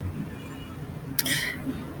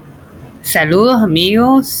Saludos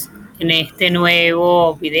amigos, en este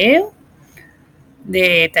nuevo video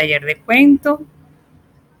de taller de cuentos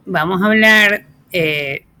vamos a hablar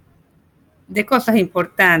de cosas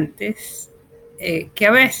importantes que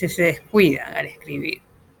a veces se descuidan al escribir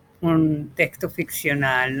un texto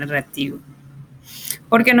ficcional narrativo,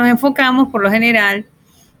 porque nos enfocamos por lo general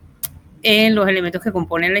en los elementos que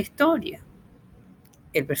componen la historia,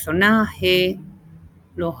 el personaje,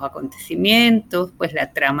 los acontecimientos, pues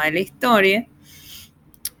la trama de la historia,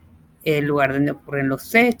 el lugar donde ocurren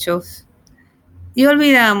los hechos, y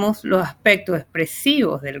olvidamos los aspectos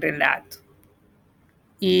expresivos del relato.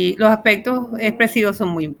 Y los aspectos expresivos son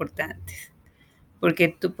muy importantes, porque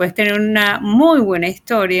tú puedes tener una muy buena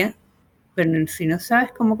historia, pero si no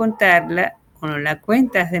sabes cómo contarla o no la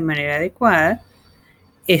cuentas de manera adecuada,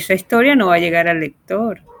 esa historia no va a llegar al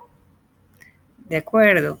lector. ¿De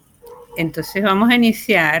acuerdo? Entonces vamos a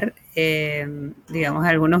iniciar, digamos,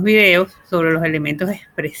 algunos videos sobre los elementos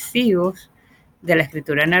expresivos de la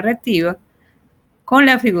escritura narrativa con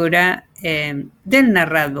la figura del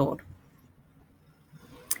narrador.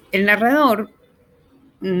 El narrador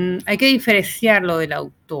hay que diferenciarlo del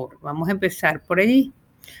autor. Vamos a empezar por allí.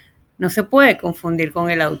 No se puede confundir con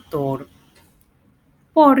el autor,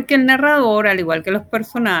 porque el narrador, al igual que los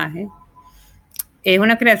personajes, es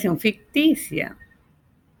una creación ficticia.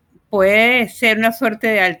 Puede ser una suerte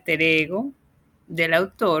de alter ego del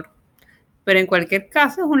autor, pero en cualquier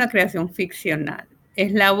caso es una creación ficcional.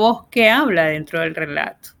 Es la voz que habla dentro del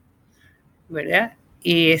relato, ¿verdad?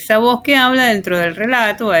 Y esa voz que habla dentro del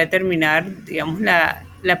relato va a determinar, digamos,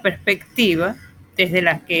 la perspectiva desde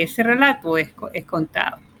la que ese relato es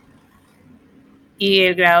contado. Y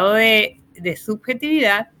el grado de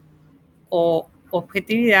subjetividad o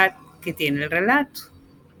objetividad que tiene el relato.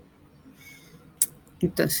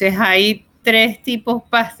 Entonces hay tres tipos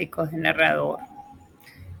básicos de narrador.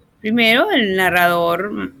 Primero, el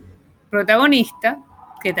narrador protagonista,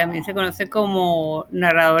 que también se conoce como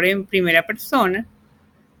narrador en primera persona,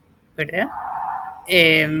 ¿verdad?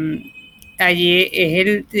 Allí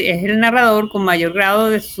es el narrador con mayor grado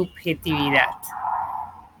de subjetividad,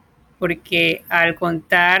 porque al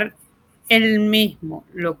contar él mismo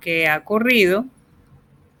lo que ha ocurrido,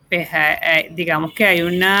 pues, digamos que hay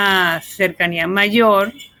una cercanía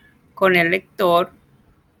mayor con el lector,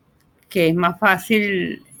 que es más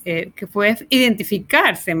fácil, que puede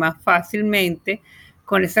identificarse más fácilmente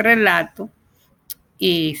con ese relato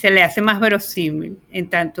y se le hace más verosímil, en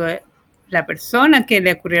tanto la persona que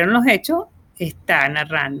le ocurrieron los hechos está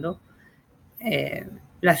narrando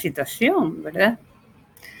la situación, ¿verdad?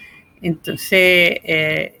 Entonces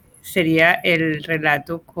sería el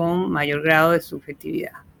relato con mayor grado de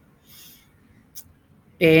subjetividad.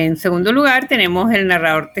 En segundo lugar tenemos el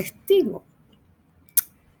narrador testigo.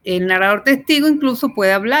 El narrador testigo incluso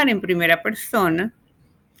puede hablar en primera persona,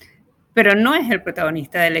 pero no es el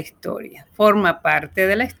protagonista de la historia. Forma parte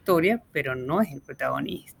de la historia, pero no es el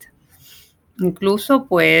protagonista. Incluso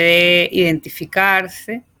puede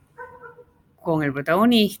identificarse con el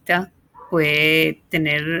protagonista, puede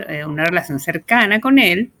tener una relación cercana con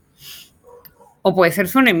él, o puede ser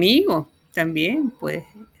su enemigo también, puede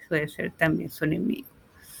ser también su enemigo.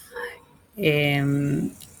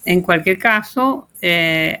 En cualquier caso,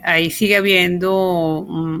 ahí sigue habiendo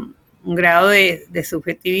un grado de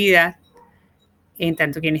subjetividad, en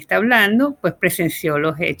tanto quien está hablando, pues presenció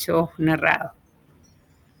los hechos narrados.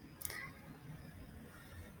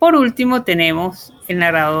 Por último, tenemos el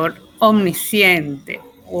narrador omnisciente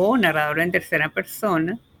o narrador en tercera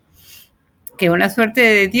persona, que es una suerte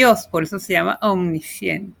de Dios, por eso se llama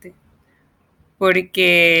omnisciente,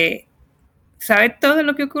 porque sabe todo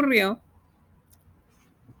lo que ocurrió,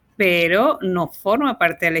 pero no forma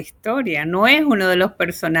parte de la historia, no es uno de los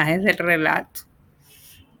personajes del relato.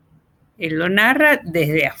 Él lo narra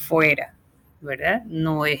desde afuera, ¿verdad?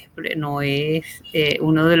 No es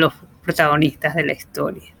uno de los protagonistas de la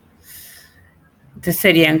historia. Entonces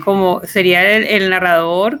sería el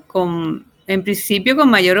narrador en principio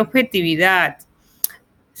con mayor objetividad.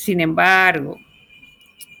 Sin embargo,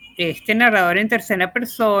 este narrador en tercera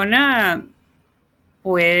persona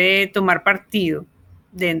puede tomar partido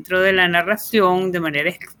dentro de la narración de manera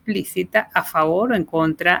explícita a favor o en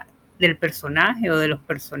contra del personaje o de los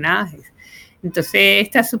personajes. Entonces,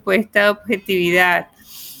 esta supuesta objetividad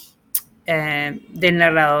del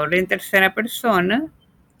narrador en tercera persona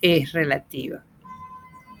es relativa.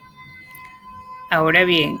 Ahora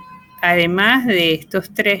bien, además de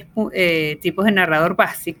estos tres tipos de narrador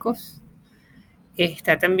básicos,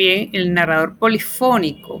 está también el narrador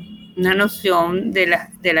polifónico, una noción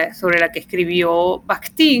sobre la que escribió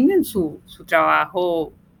Bakhtin en su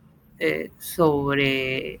trabajo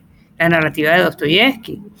sobre la narrativa de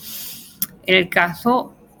Dostoyevsky. En el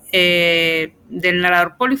caso del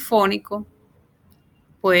narrador polifónico,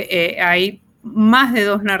 pues hay más de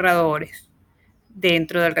dos narradores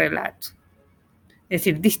dentro del relato, es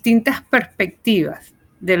decir, distintas perspectivas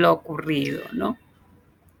de lo ocurrido, ¿no?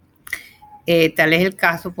 Tal es el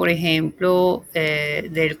caso, por ejemplo,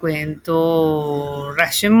 del cuento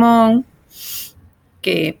Rashomon,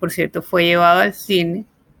 que por cierto fue llevado al cine,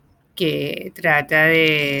 que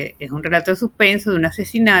es un relato de suspenso de un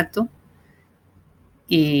asesinato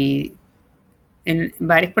y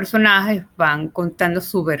varios personajes van contando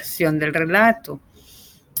su versión del relato.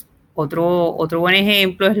 Otro buen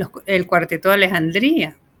ejemplo es el Cuarteto de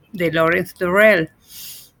Alejandría de Lawrence Durrell.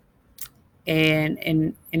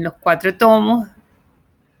 En los 4 tomos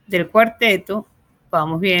del cuarteto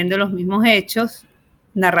vamos viendo los mismos hechos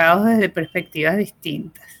narrados desde perspectivas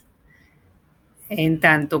distintas. En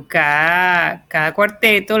tanto, cada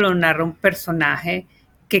cuarteto lo narra un personaje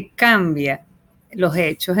que cambia los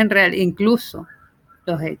hechos en real, incluso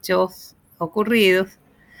los hechos ocurridos,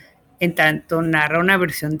 en tanto narra una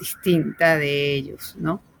versión distinta de ellos,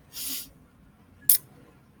 ¿no?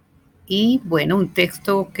 Y bueno, un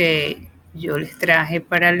texto que yo les traje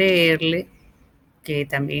para leerle, que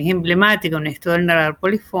también es emblemático en esto del narrador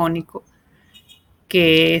polifónico,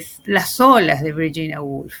 que es Las olas de Virginia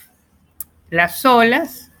Woolf. Las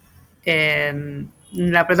olas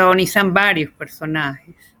la protagonizan varios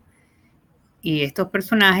personajes y estos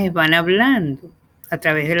personajes van hablando a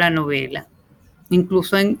través de la novela.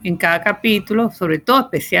 Incluso en cada capítulo, sobre todo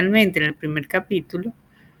especialmente en el primer capítulo,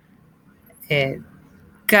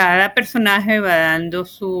 cada personaje va dando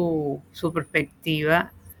su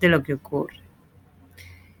perspectiva de lo que ocurre.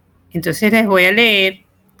 Entonces les voy a leer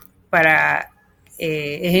para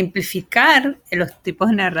ejemplificar los tipos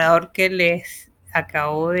de narrador que les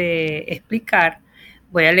acabo de explicar.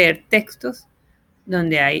 Voy a leer textos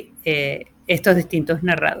donde hay estos distintos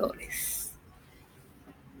narradores.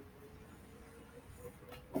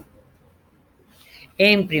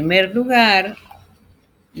 En primer lugar,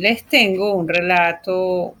 les tengo un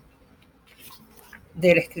relato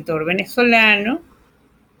del escritor venezolano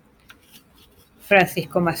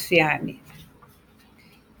Francisco Maciani,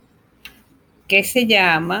 que se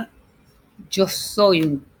llama Yo soy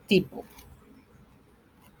un tipo.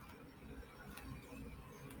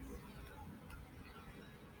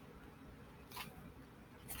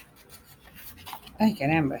 Ay,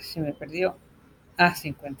 caramba, se me perdió.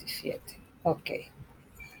 57. Ok.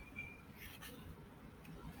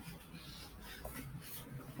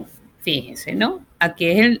 Fíjense, ¿no? Aquí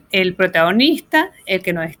es el protagonista el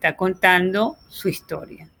que nos está contando su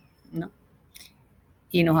historia, ¿no?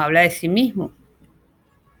 Y nos habla de sí mismo.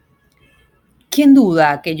 ¿Quién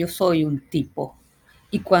duda que yo soy un tipo?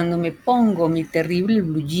 Y cuando me pongo mi terrible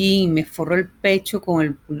blue jean, me forro el pecho con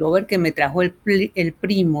el pullover que me trajo el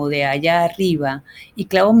primo de allá arriba y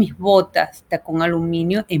clavo mis botas tacón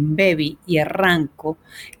aluminio en baby y arranco,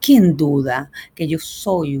 ¿quién duda que yo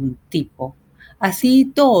soy un tipo?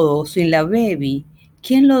 Así todo, sin la baby,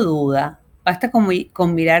 ¿quién lo duda? Basta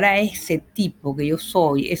con mirar a ese tipo que yo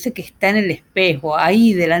soy, ese que está en el espejo,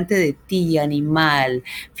 ahí delante de ti, animal.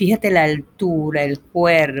 Fíjate la altura, el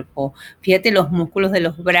cuerpo, fíjate los músculos de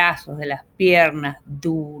los brazos, de las piernas,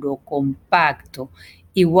 duro, compacto,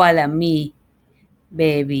 igual a mí,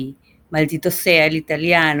 baby. Maldito sea el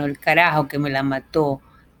italiano, el carajo que me la mató,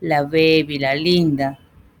 la baby, la linda.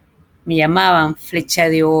 Me llamaban flecha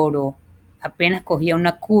de oro. Apenas cogía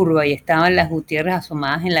una curva y estaban las Gutiérrez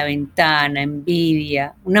asomadas en la ventana,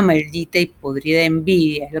 envidia, una maldita y podrida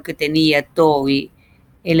envidia es lo que tenía Toby,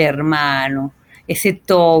 el hermano. Ese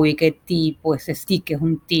Toby, qué tipo, ese sí que es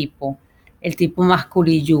un tipo, el tipo más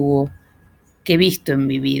culilludo que he visto en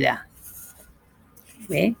mi vida.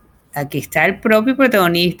 ¿Ve? Aquí está el propio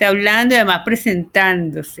protagonista hablando y además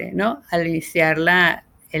presentándose, ¿no? Al iniciar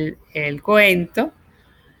el cuento,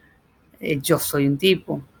 yo soy un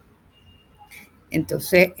tipo.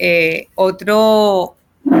 Entonces,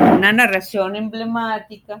 una narración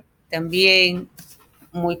emblemática, también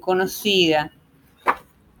muy conocida,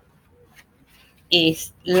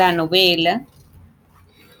 es la novela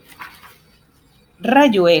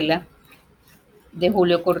Rayuela de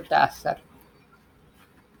Julio Cortázar.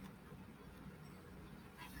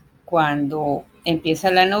 Cuando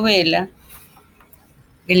empieza la novela,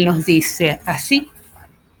 él nos dice así: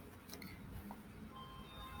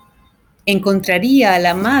 encontraría a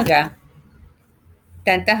la maga.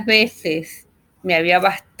 Tantas veces me había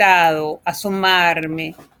bastado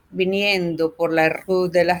asomarme viniendo por la rue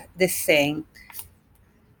de Seine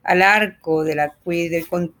al arco de la Quai de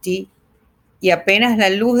Conti y apenas la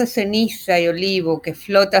luz de ceniza y olivo que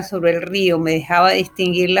flota sobre el río me dejaba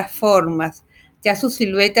distinguir las formas, ya su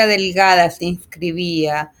silueta delgada se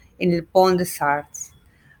inscribía en el Pont des Arts,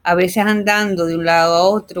 a veces andando de un lado a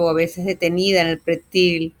otro, a veces detenida en el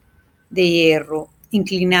pretil de hierro,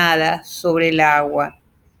 inclinada sobre el agua.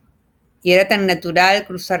 Y era tan natural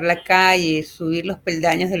cruzar la calle, subir los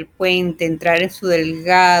peldaños del puente, entrar en su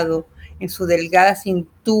delgada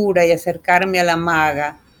cintura y acercarme a la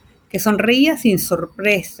maga, que sonreía sin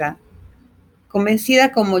sorpresa,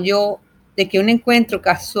 convencida como yo de que un encuentro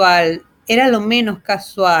casual era lo menos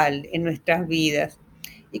casual en nuestras vidas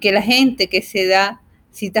y que la gente que se da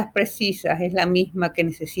citas precisas es la misma que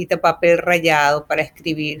necesita papel rayado para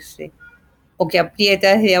escribirse o que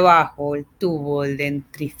aprieta desde abajo el tubo del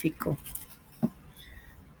dentrífico.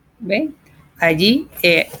 ¿Ven? Allí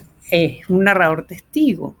es un narrador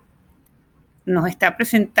testigo. Nos está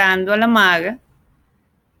presentando a la maga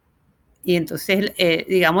y entonces,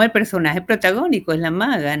 digamos, el personaje protagónico es la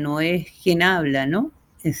maga, no es quien habla, ¿no?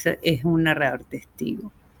 Es un narrador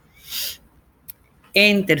testigo.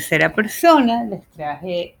 En tercera persona les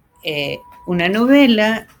traje una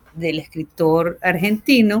novela del escritor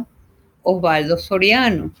argentino Osvaldo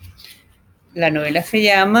Soriano. La novela se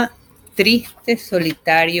llama Triste,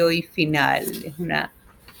 Solitario y Final. Es una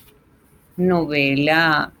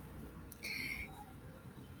novela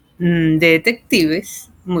de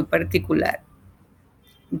detectives muy particular.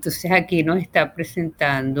 Entonces aquí nos está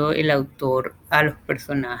presentando el autor a los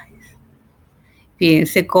personajes.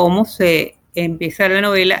 Fíjense cómo se empieza la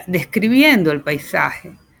novela describiendo el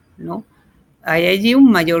paisaje, ¿no? Hay allí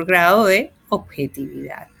un mayor grado de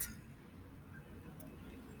objetividad.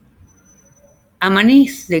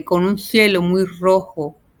 Amanece con un cielo muy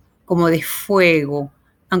rojo, como de fuego,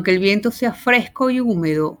 aunque el viento sea fresco y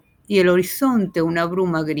húmedo y el horizonte una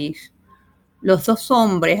bruma gris. Los dos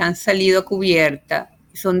hombres han salido a cubierta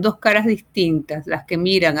y son dos caras distintas las que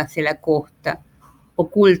miran hacia la costa,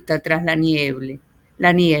 oculta tras la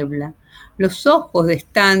niebla. Los ojos de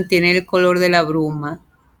Stan tienen el color de la bruma,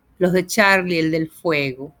 los de Charlie el del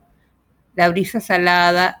fuego. La brisa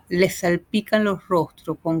salada les salpican los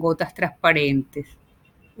rostros con gotas transparentes.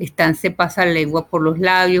 Stan se pasa la lengua por los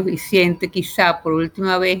labios y siente quizá por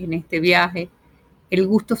última vez en este viaje el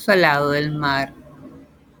gusto salado del mar.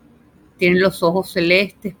 Tienen los ojos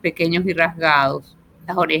celestes, pequeños y rasgados,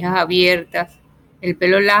 las orejas abiertas, el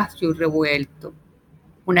pelo lacio y revuelto.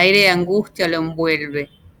 Un aire de angustia lo envuelve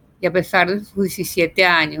y a pesar de sus 17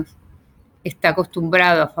 años, está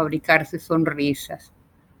acostumbrado a fabricarse sonrisas.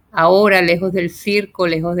 Ahora, lejos del circo,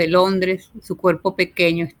 lejos de Londres, su cuerpo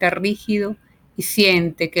pequeño está rígido y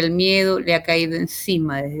siente que el miedo le ha caído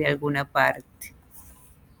encima desde alguna parte.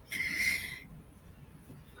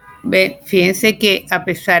 Fíjense que a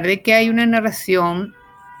pesar de que hay una narración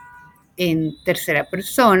en tercera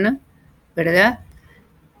persona, ¿verdad?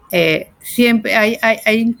 Siempre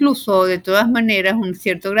hay incluso de todas maneras un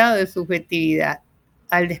cierto grado de subjetividad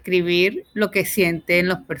al describir lo que sienten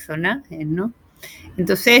los personajes, ¿no?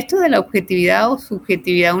 Entonces esto de la objetividad o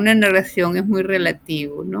subjetividad de una narración es muy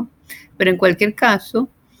relativo, ¿no? Pero en cualquier caso,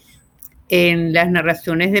 en las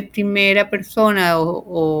narraciones de primera persona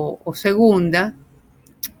o segunda,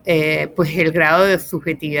 pues el grado de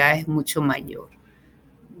subjetividad es mucho mayor,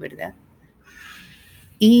 ¿verdad?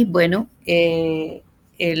 Y bueno, el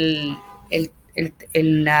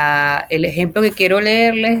ejemplo que quiero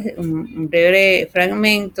leerles, un breve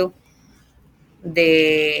fragmento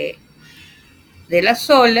de las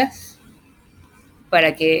olas,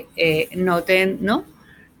 para que noten, ¿no?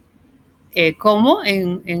 Cómo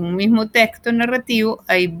en un mismo texto narrativo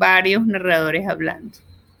hay varios narradores hablando.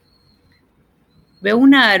 Veo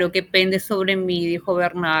un aro que pende sobre mí, dijo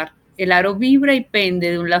Bernard. El aro vibra y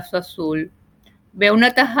pende de un lazo azul. Veo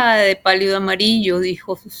una tajada de pálido amarillo,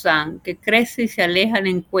 dijo Susan, que crece y se aleja al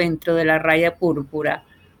encuentro de la raya púrpura.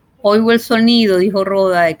 Oigo el sonido, dijo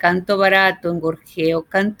Rhoda, de canto barato en gorjeo,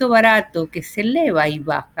 canto barato que se eleva y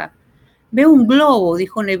baja. Veo un globo,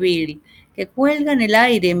 dijo Neville, que cuelga en el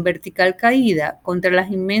aire en vertical caída contra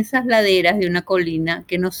las inmensas laderas de una colina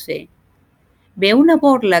que no sé. Veo una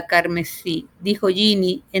borla carmesí, dijo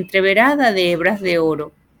Ginny, entreverada de hebras de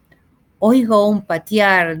oro. Oigo un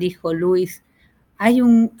patear, dijo Luis. Hay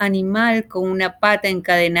un animal con una pata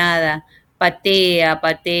encadenada. Patea,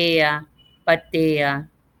 patea, patea.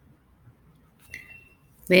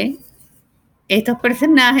 ¿Ve? Estos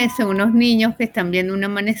personajes son unos niños que están viendo un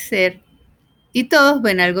amanecer y todos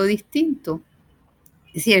ven algo distinto.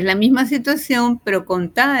 Sí, es la misma situación, pero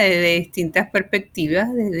contada desde distintas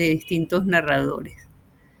perspectivas, desde distintos narradores.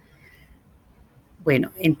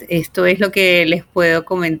 Bueno, esto es lo que les puedo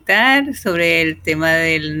comentar sobre el tema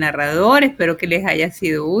del narrador. Espero que les haya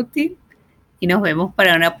sido útil y nos vemos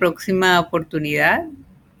para una próxima oportunidad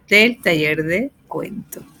del taller de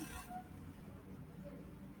cuento.